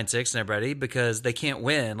Line 6 and everybody because they can't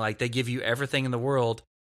win. Like, they give you everything in the world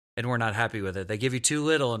and we're not happy with it. They give you too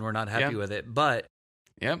little and we're not happy with it. But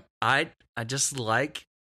I just like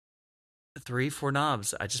 3-4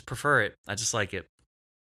 knobs. I just prefer it. I just like it.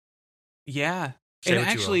 Yeah. And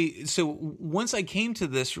actually, so once I came to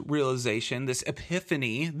this realization, this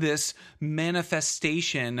epiphany, this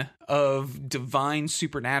manifestation of divine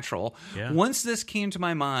supernatural, once this came to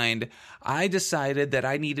my mind, I decided that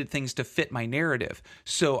I needed things to fit my narrative.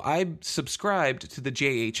 So I subscribed to the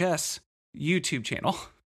JHS YouTube channel.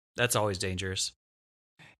 That's always dangerous.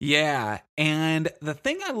 Yeah. And the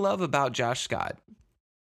thing I love about Josh Scott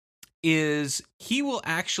is he will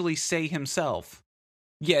actually say himself,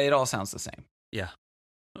 yeah, it all sounds the same. Yeah.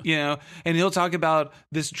 You know, and he'll talk about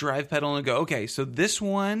this drive pedal and go, okay, so this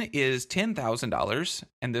one is $10,000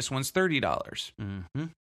 and this one's $30. Mm-hmm.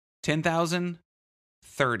 10,000,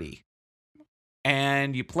 30.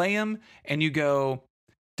 And you play them and you go,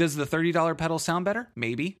 does the $30 pedal sound better?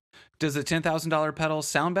 Maybe. Does the $10,000 pedal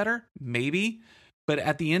sound better? Maybe. But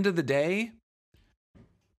at the end of the day,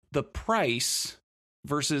 the price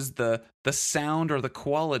versus the sound or the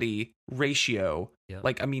quality ratio,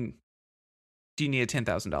 like, I mean, do you need a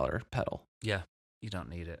 $10,000 pedal? Yeah, you don't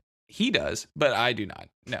need it. He does, but I do not.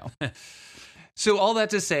 No. So all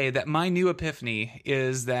that to say that my new epiphany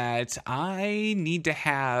is that I need to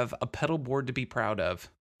have a pedal board to be proud of.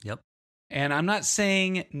 Yep. And I'm not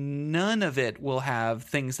saying none of it will have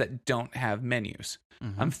things that don't have menus.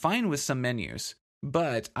 Mm-hmm. I'm fine with some menus,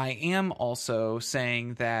 but I am also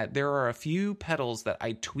saying that there are a few pedals that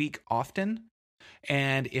I tweak often.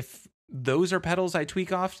 And if those are pedals I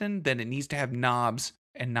tweak often, then it needs to have knobs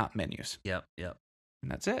and not menus. Yep.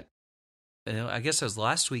 And that's it. I guess it was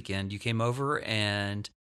last weekend. You came over and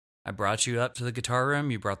I brought you up to the guitar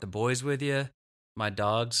room. You brought the boys with you. My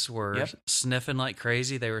dogs were sniffing like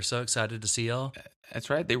crazy. They were so excited to see y'all. That's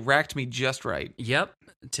right. They racked me just right. Yep.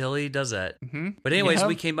 Tilly does that. Mm-hmm. But anyways,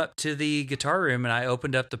 we came up to the guitar room and I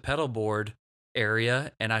opened up the pedal board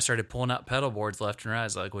area and I started pulling out pedal boards left and right. I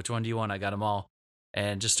was like, which one do you want? I got them all.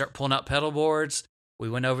 And just start pulling out pedal boards. We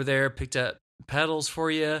went over there, picked up pedals for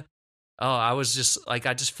you. Oh, I was just like,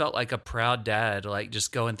 I just felt like a proud dad, like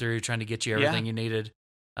just going through, trying to get you everything you needed.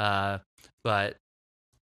 But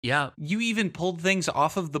yeah. You even pulled things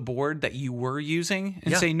off of the board that you were using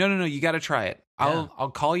and say, no, you got to try it.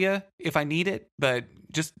 I'll call you if I need it, but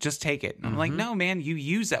just take it. And I'm like, no, man, you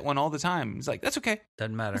use that one all the time. He's like, that's okay.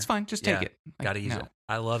 Doesn't matter. That's fine. Just take it. Like, got to use it.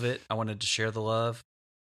 I love it. I wanted to share the love.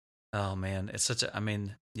 Oh man, it's such a,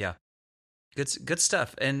 good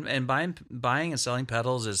stuff. And buying and selling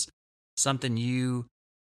pedals is something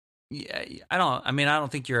I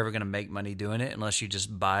don't think you're ever going to make money doing it unless you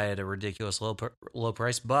just buy at a ridiculous low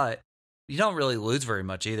price, but you don't really lose very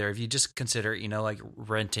much either. If you just consider, like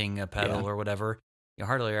renting a pedal or whatever, you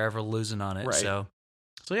hardly are ever losing on it. Right. So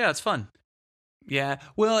yeah, it's fun. Yeah.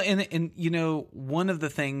 Well, and one of the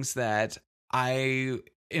things that I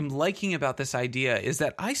am liking about this idea is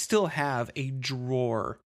that I still have a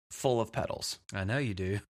drawer full of pedals. I know you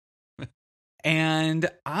do. And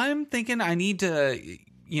I'm thinking I need to,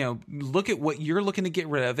 look at what you're looking to get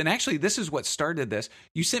rid of. And actually, this is what started this.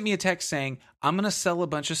 You sent me a text saying, I'm going to sell a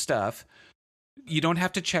bunch of stuff. You don't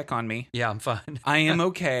have to check on me. Yeah, I'm fine. I am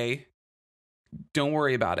okay. Don't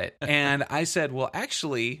worry about it. And I said, well,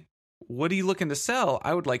 actually, what are you looking to sell?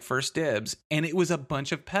 I would like first dibs. And it was a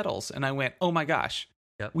bunch of pedals. And I went, oh my gosh,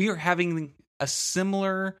 we are having a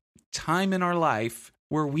similar time in our life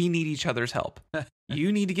where we need each other's help.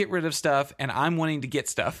 You need to get rid of stuff, and I'm wanting to get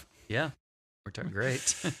stuff. Yeah, worked out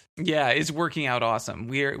great. Yeah, it's working out awesome.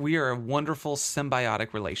 We are a wonderful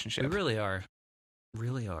symbiotic relationship. We really are.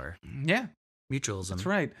 Really are. Yeah. Mutualism.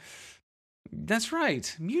 That's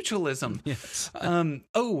right. Mutualism. Yes.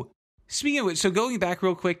 Speaking of which, so going back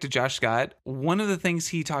real quick to Josh Scott, one of the things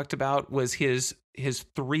he talked about was his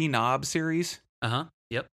 3-knob series. Uh-huh.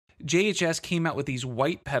 Yep. JHS came out with these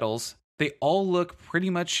white pedals. They all look pretty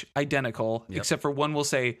much identical, except for one will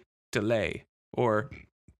say delay or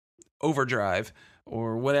overdrive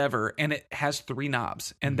or whatever, and it has 3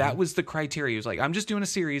 knobs. And that was the criteria. He was like, I'm just doing a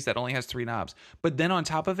series that only has 3 knobs. But then on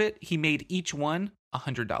top of it, he made each one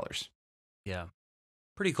 $100. Yeah.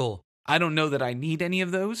 Pretty cool. I don't know that I need any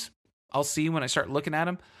of those. I'll see when I start looking at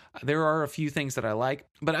them. There are a few things that I like,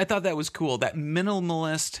 but I thought that was cool. That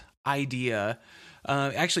minimalist idea.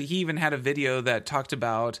 Actually, he even had a video that talked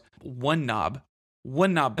about one knob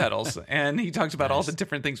pedals, and he talked about all the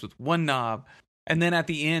different things with one knob. And then at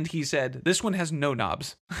the end, he said, this one has no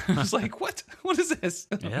knobs. I was like, what? What is this?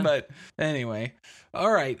 Yeah. But anyway.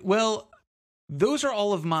 All right. Well, those are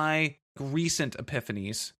all of my recent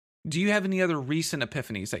epiphanies. Do you have any other recent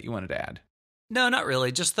epiphanies that you wanted to add? No, not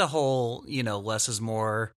really. Just the whole, less is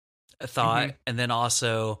more thought. And then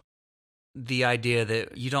also the idea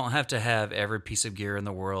that you don't have to have every piece of gear in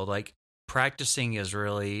the world. Like, practicing is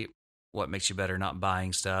really what makes you better, not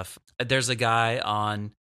buying stuff. There's a guy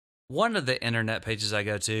on one of the internet pages I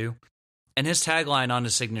go to, and his tagline on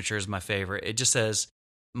his signature is my favorite. It just says,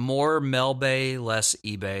 more Melbay, less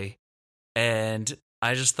eBay. And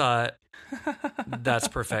I just thought that's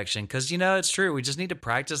perfection. Because, it's true. We just need to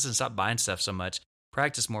practice and stop buying stuff so much.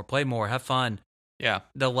 Practice more, play more, have fun. Yeah.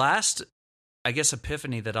 The last, I guess,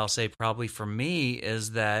 epiphany that I'll say probably for me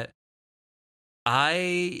is that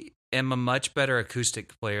I am a much better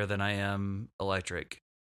acoustic player than I am electric.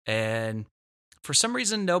 And for some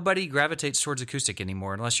reason, nobody gravitates towards acoustic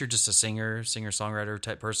anymore, unless you're just a singer-songwriter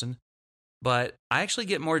type person. But I actually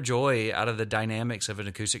get more joy out of the dynamics of an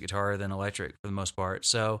acoustic guitar than electric for the most part.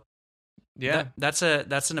 So yeah, that's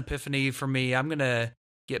an epiphany for me. I'm going to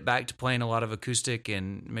get back to playing a lot of acoustic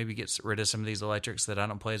and maybe get rid of some of these electrics that I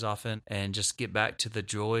don't play as often and just get back to the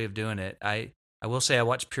joy of doing it. I will say I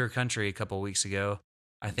watched Pure Country a couple of weeks ago.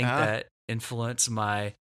 I think that influenced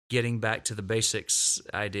my getting back to the basics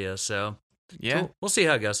idea. So yeah, we'll see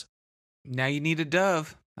how it goes. Now you need a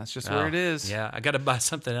dove. That's just where it is. Yeah, I got to buy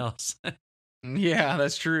something else. Yeah,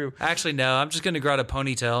 that's true. Actually, no, I'm just going to grow out a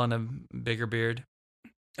ponytail and a bigger beard.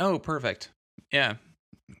 Oh, perfect. Yeah.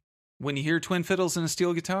 When you hear twin fiddles and a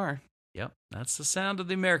steel guitar. Yep, that's the sound of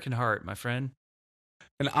the American heart, my friend.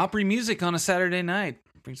 And Opry music on a Saturday night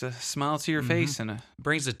brings a smile to your face and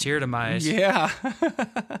brings a tear to my eyes. Yeah.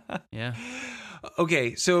 Yeah.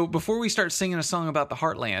 Okay, so before we start singing a song about the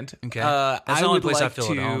Heartland, that's the only place I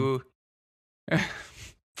feel at home.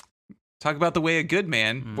 Talk about the way a good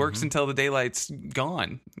man works until the daylight's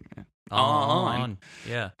gone. On.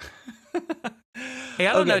 Yeah. Hey,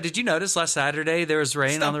 I don't know. Did you notice last Saturday there was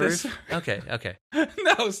rain on the roof? Okay.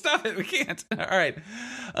 No, stop it. We can't. All right.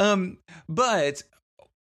 But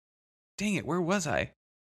dang it, where was I?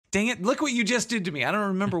 Dang it, look what you just did to me. I don't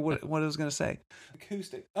remember what I was going to say.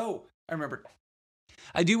 Acoustic. Oh, I remember.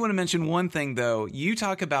 I do want to mention one thing, though. You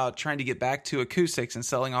talk about trying to get back to acoustics and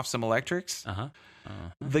selling off some electrics.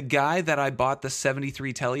 The guy that I bought the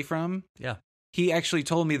 73 Tele from, he actually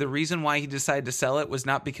told me the reason why he decided to sell it was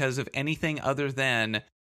not because of anything other than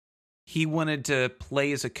he wanted to play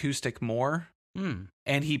his acoustic more.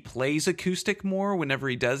 And he plays acoustic more whenever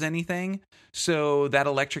he does anything. So that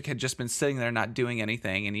electric had just been sitting there not doing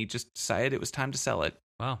anything, and he just decided it was time to sell it.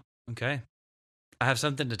 Wow. Okay. I have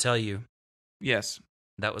something to tell you. Yes.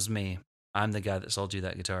 That was me. I'm the guy that sold you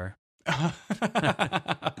that guitar. I'm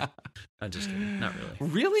just kidding. Not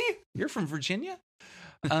really. Really? You're from Virginia?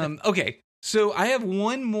 Okay. So I have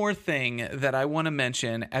one more thing that I want to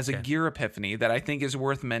mention as a gear epiphany that I think is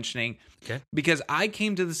worth mentioning. Okay. Because I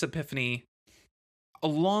came to this epiphany a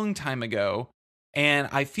long time ago, and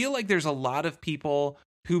I feel like there's a lot of people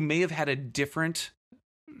who may have had a different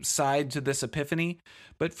side to this epiphany,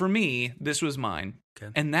 but for me, this was mine.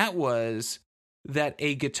 Okay. And that was that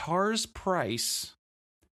a guitar's price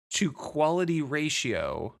to quality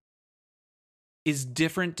ratio is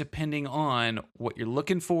different depending on what you're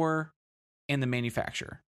looking for and the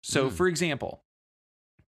manufacturer. So, for example,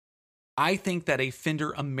 I think that a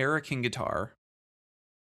Fender American guitar,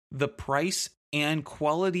 the price and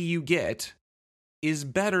quality you get is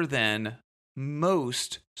better than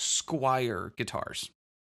most Squier guitars.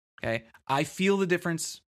 Okay. I feel the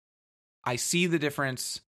difference. I see the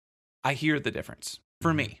difference. I hear the difference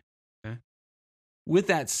for me. Okay. With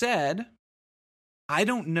that said, I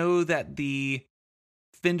don't know that the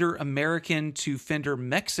Fender American to Fender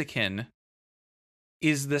Mexican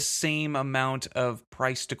is the same amount of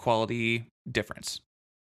price to quality difference.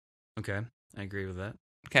 Okay. I agree with that.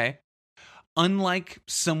 Okay. Unlike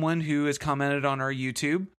someone who has commented on our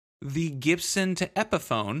YouTube, the Gibson to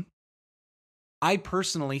Epiphone, I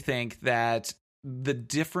personally think that the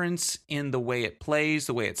difference in the way it plays,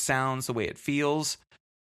 the way it sounds, the way it feels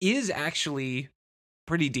is actually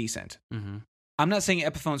pretty decent. Mm-hmm. I'm not saying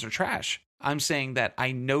Epiphones are trash. I'm saying that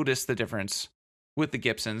I notice the difference with the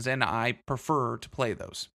Gibsons and I prefer to play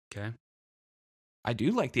those. Okay. I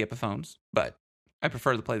do like the Epiphones, but I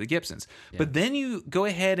prefer to play the Gibsons. Yeah. But then you go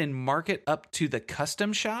ahead and mark it up to the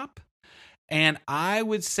custom shop. And I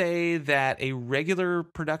would say that a regular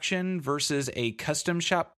production versus a custom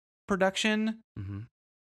shop production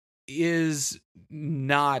is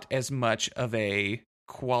not as much of a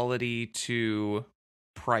quality to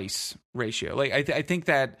price ratio. Like I think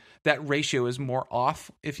that ratio is more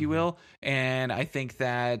off, if you will. And I think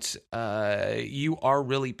that you are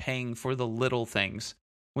really paying for the little things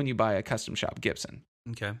when you buy a custom shop Gibson.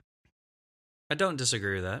 Okay. I don't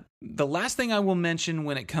disagree with that. The last thing I will mention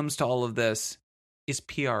when it comes to all of this is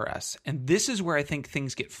PRS. And this is where I think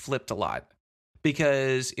things get flipped a lot.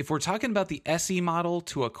 Because if we're talking about the SE model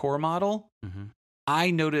to a core model,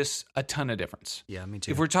 I notice a ton of difference. Yeah, me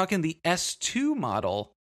too. If we're talking the S2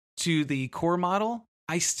 model to the core model,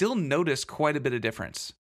 I still notice quite a bit of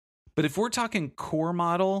difference. But if we're talking core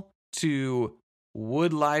model to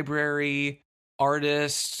wood library,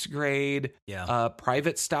 artist grade,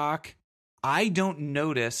 private stock, I don't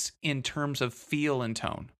notice in terms of feel and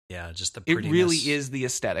tone. Yeah, just the prettiness. It really is the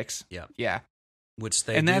aesthetics. Yeah. Yeah. Which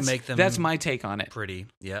they do make them that's my take on it. Pretty.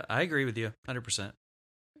 Yeah, I agree with you 100%.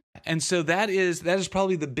 And so that is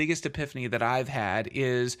probably the biggest epiphany that I've had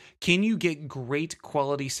is, can you get great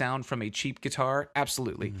quality sound from a cheap guitar?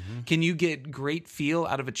 Absolutely. Can you get great feel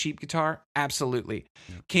out of a cheap guitar? Absolutely.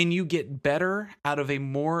 Can you get better out of a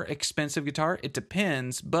more expensive guitar? It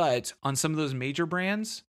depends, but on some of those major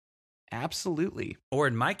brands, absolutely. Or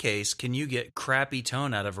in my case, can you get crappy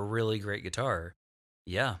tone out of a really great guitar?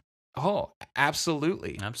 Yeah. Oh,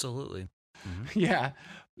 absolutely. Absolutely. Yeah.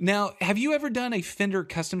 Now, have you ever done a Fender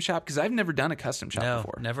custom shop? Because I've never done a custom shop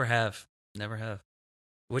before. Never have.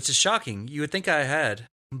 Which is shocking. You would think I had.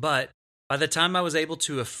 But by the time I was able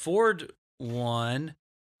to afford one,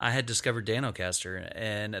 I had discovered Danocaster.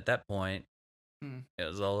 And at that point, it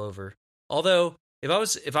was all over. Although, if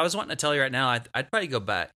I was wanting to tell you right now, I'd probably go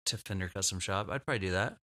back to Fender Custom Shop. I'd probably do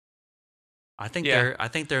that. I think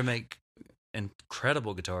they make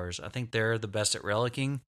incredible guitars. I think they're the best at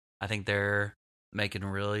relicking. I think they're making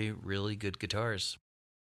really, really good guitars.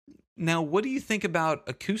 Now, what do you think about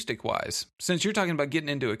acoustic-wise? Since you're talking about getting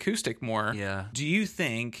into acoustic more, do you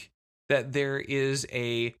think that there is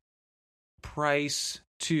a price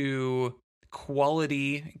to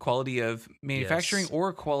quality of manufacturing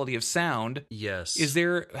or quality of sound? Yes.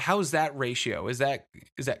 How's that ratio? Is that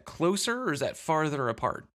closer or is that farther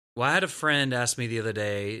apart? Well, I had a friend ask me the other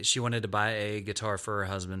day, she wanted to buy a guitar for her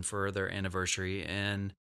husband for their anniversary,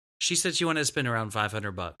 and she said she wanted to spend around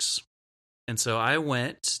 $500. And so I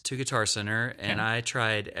went to Guitar Center and I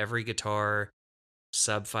tried every guitar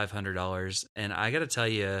sub $500. And I got to tell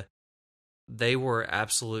you, they were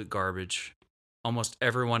absolute garbage. Almost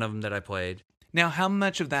every one of them that I played. Now, how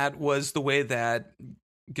much of that was the way that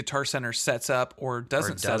Guitar Center sets up or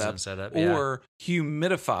doesn't set up or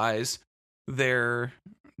humidifies their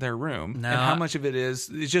their room, No, and how much of it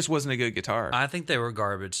just wasn't a good guitar. I think they were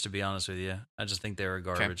garbage, to be honest with you. I just think they were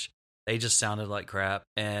garbage. Okay. They just sounded like crap,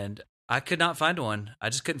 and I could not find one. I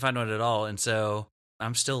just couldn't find one at all, and so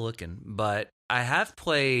I'm still looking. But I have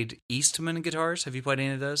played Eastman guitars. Have you played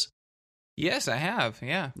any of those? Yes, I have.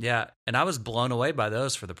 Yeah. Yeah, and I was blown away by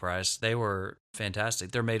those for the price. They were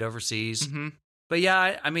fantastic. They're made overseas. Mm-hmm. But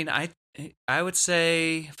yeah, I mean, I would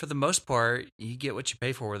say for the most part, you get what you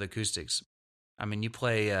pay for with acoustics. I mean, you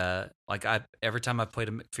play every time I've played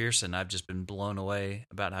a McPherson, I've just been blown away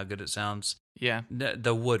about how good it sounds. Yeah.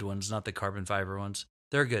 The wood ones, not the carbon fiber ones.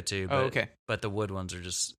 They're good too. But, okay. But the wood ones are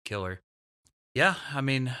just killer. Yeah, I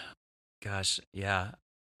mean, gosh, yeah.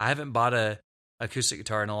 I haven't bought a acoustic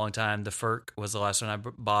guitar in a long time. The Ferk was the last one I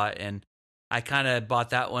bought, and I kind of bought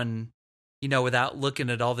that one, without looking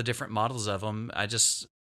at all the different models of them.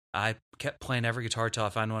 I kept playing every guitar till I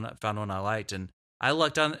found one I liked, and I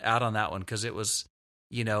lucked out on that one because it was,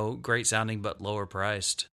 great sounding but lower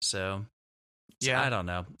priced. So yeah, I don't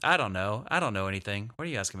know. I don't know anything. What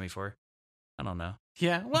are you asking me for? I don't know.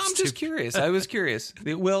 Yeah, well, I'm just curious. I was curious.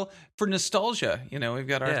 Well, for nostalgia, we've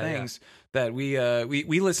got our things that we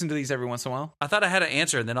listen to these every once in a while. I thought I had an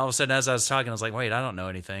answer, and then all of a sudden, as I was talking, I was like, "Wait, I don't know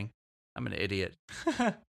anything. I'm an idiot."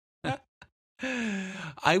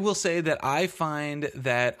 I will say that I find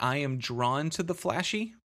that I am drawn to the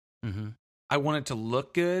flashy. Mm-hmm. I want it to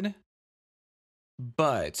look good,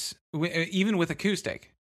 but even with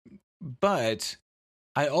acoustic. But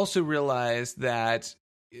I also realize that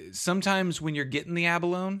sometimes when you're getting the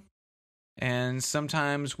abalone, and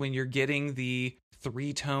sometimes when you're getting the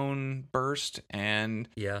 3-tone burst, and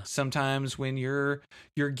sometimes when you're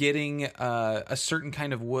getting a certain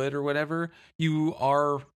kind of wood or whatever, you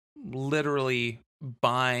are literally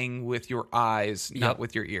buying with your eyes, not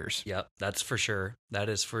with your ears. Yep, that's for sure. That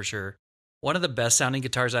is for sure. One of the best sounding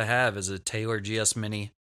guitars I have is a Taylor GS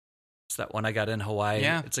Mini. It's that one I got in Hawaii.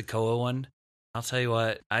 Yeah. It's a Koa one. I'll tell you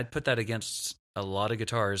what, I'd put that against a lot of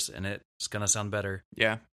guitars, and it's going to sound better.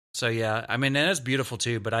 Yeah. So, yeah, I mean, and it's beautiful,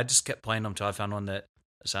 too, but I just kept playing them until I found one that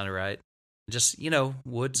sounded right. Just,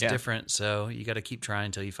 wood's different, so you got to keep trying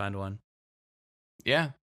until you find one.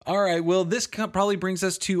 Yeah. All right, well, this probably brings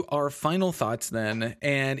us to our final thoughts then.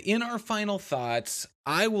 And in our final thoughts,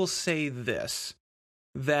 I will say this,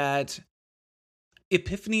 that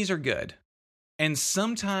epiphanies are good. And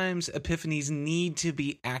sometimes epiphanies need to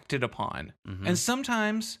be acted upon. Mm-hmm. And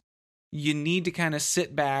sometimes you need to kind of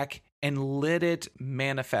sit back and let it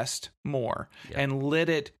manifest more and let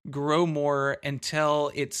it grow more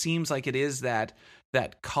until it seems like it is that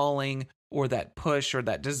calling or that push or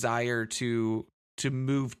that desire to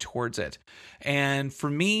move towards it. And for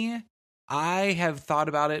me, I have thought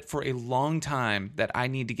about it for a long time that I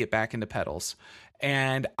need to get back into pedals.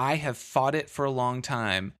 And I have fought it for a long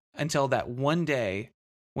time until that one day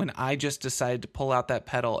when I just decided to pull out that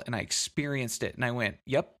pedal and I experienced it and I went,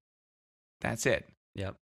 yep, that's it.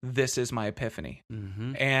 Yep. This is my epiphany.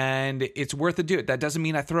 Mm-hmm. And it's worth to do it. That doesn't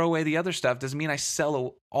mean I throw away the other stuff. Doesn't mean I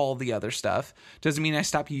sell all the other stuff. Doesn't mean I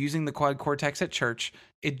stop using the Quad Cortex at church.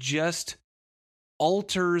 It just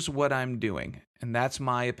alters what I'm doing. And that's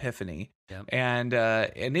my epiphany. Yep. And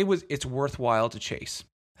it's worthwhile to chase.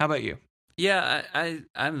 How about you? Yeah,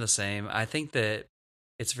 I'm the same. I think that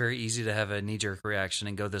it's very easy to have a knee-jerk reaction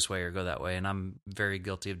and go this way or go that way. And I'm very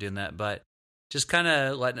guilty of doing that. But just kind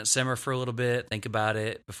of letting it simmer for a little bit, think about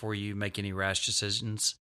it before you make any rash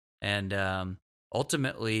decisions. And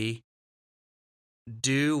ultimately,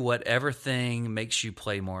 do whatever thing makes you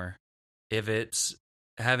play more. If it's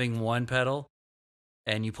having one pedal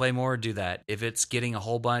and you play more, do that. If it's getting a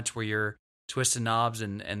whole bunch where you're twisting knobs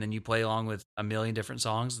and then you play along with a million different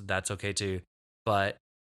songs, that's okay too. But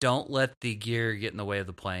don't let the gear get in the way of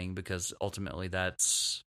the playing, because ultimately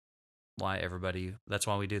that's why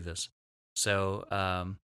we do this.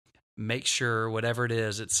 So make sure whatever it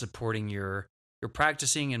is, it's supporting your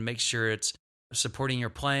practicing, and make sure it's supporting your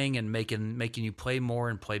playing and making you play more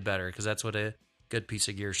and play better, because that's what a good piece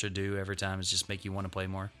of gear should do every time, is just make you want to play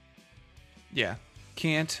more. Yeah.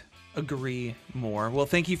 Can't agree more. Well,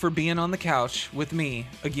 thank you for being on the couch with me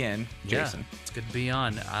again, Jason. Yeah, it's good to be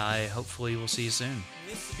on. I hopefully will see you soon.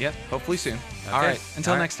 Yep, hopefully soon. Okay. All right,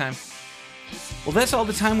 until next time. Well, that's all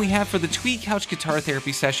the time we have for the Tweed Couch Guitar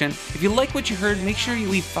Therapy session. If you like what you heard, make sure you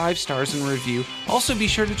leave 5 stars in a review. Also, be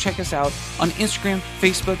sure to check us out on Instagram,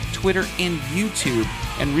 Facebook, Twitter, and YouTube.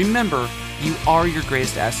 And remember, you are your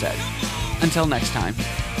greatest asset. Until next time.